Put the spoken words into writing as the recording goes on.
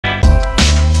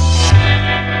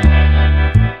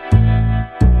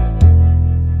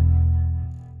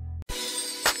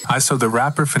So the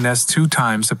rapper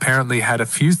Finesse2Tymes apparently had a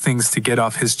few things to get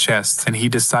off his chest, and he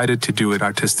decided to do it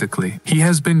artistically. He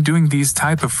has been doing these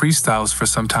type of freestyles for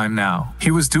some time now.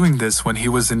 He was doing this when he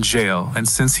was in jail, and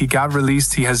since he got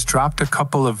released he has dropped a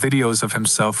couple of videos of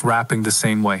himself rapping the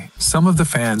same way. Some of the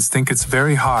fans think it's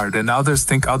very hard and others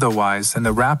think otherwise, and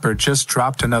the rapper just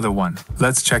dropped another one.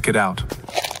 Let's check it out.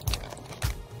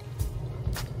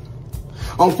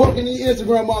 I'm fucking these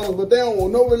Instagram models, but they don't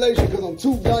want no relation because I'm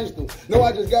too gangster. No,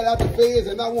 I just got out the feds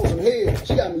and I want some head.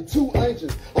 She got me too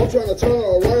anxious. I'm trying to turn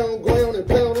her around, ground and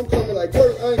pound. I'm coming like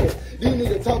Kurt Angle. These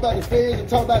niggas talk about the feds and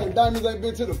talk about the diamonds ain't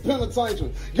been to the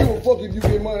penitentiary. Give a fuck if you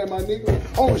get money, my nigga.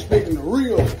 I'm respecting the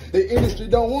real. The industry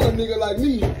don't want a nigga like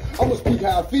me. I'ma speak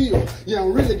how I feel. Yeah,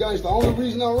 I'm really gangster. The only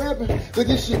reason I'm rapping, cause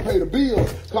this shit pay the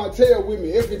bills. Cartel with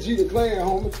me, FG the clan,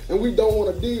 homie, and we don't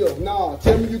want a deal. Nah,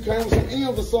 tell me you came with some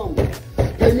M's or something.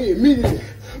 Pay me immediately.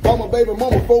 Bought my baby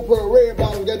mama 4 pair of red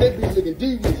bottoms, got that bitch looking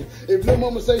devious. If little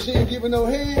mama say she ain't giving no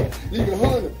head, leaving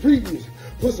her in the previous.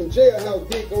 Put some jailhouse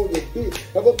dick on your bitch.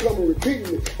 Have her coming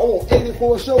repeatedly. I want 80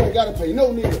 for a show, ain't gotta pay no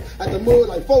nigga. At the mud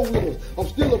like 4 wheelers. I'm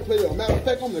still a player. Matter of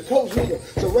fact, I'm the coach nigga.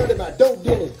 Surrounded by dope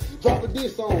dealers. Drop a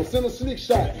diss on, send a slick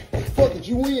shot. Fuck it,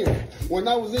 you win. When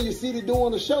I was in your city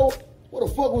doing the show, what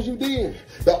the fuck was you doing?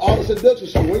 The art of seduction,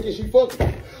 she winking, she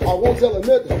fucking. I won't tell her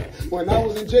nothing. When I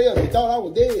was in jail, they thought I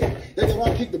was dead. They thought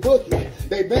I kicked the bucket.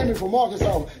 They banned me from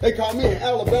Arkansas. They called me in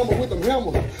Alabama with them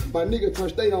hammers. My nigga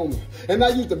turned state on me. And I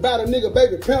used to buy the nigga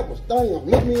baby pampers. Damn,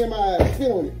 look me in my eyes.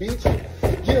 Spit on it, bitch.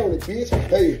 Get on it, bitch.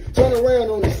 Hey, turn around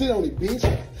on it, sit on it, bitch.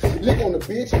 Lick on the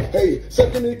bitch. Hey,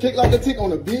 suck in the kick like a tick on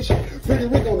the bitch. Pretty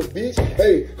Rick on the bitch.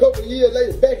 Hey, couple years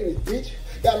later, back in this bitch.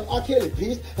 Got him R. Kelly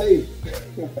piece. Hey.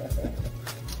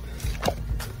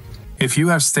 If you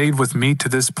have stayed with me to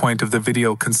this point of the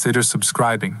video, consider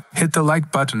subscribing. Hit the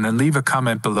like button and leave a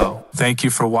comment below. Thank you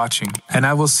for watching, and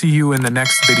I will see you in the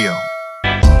next video.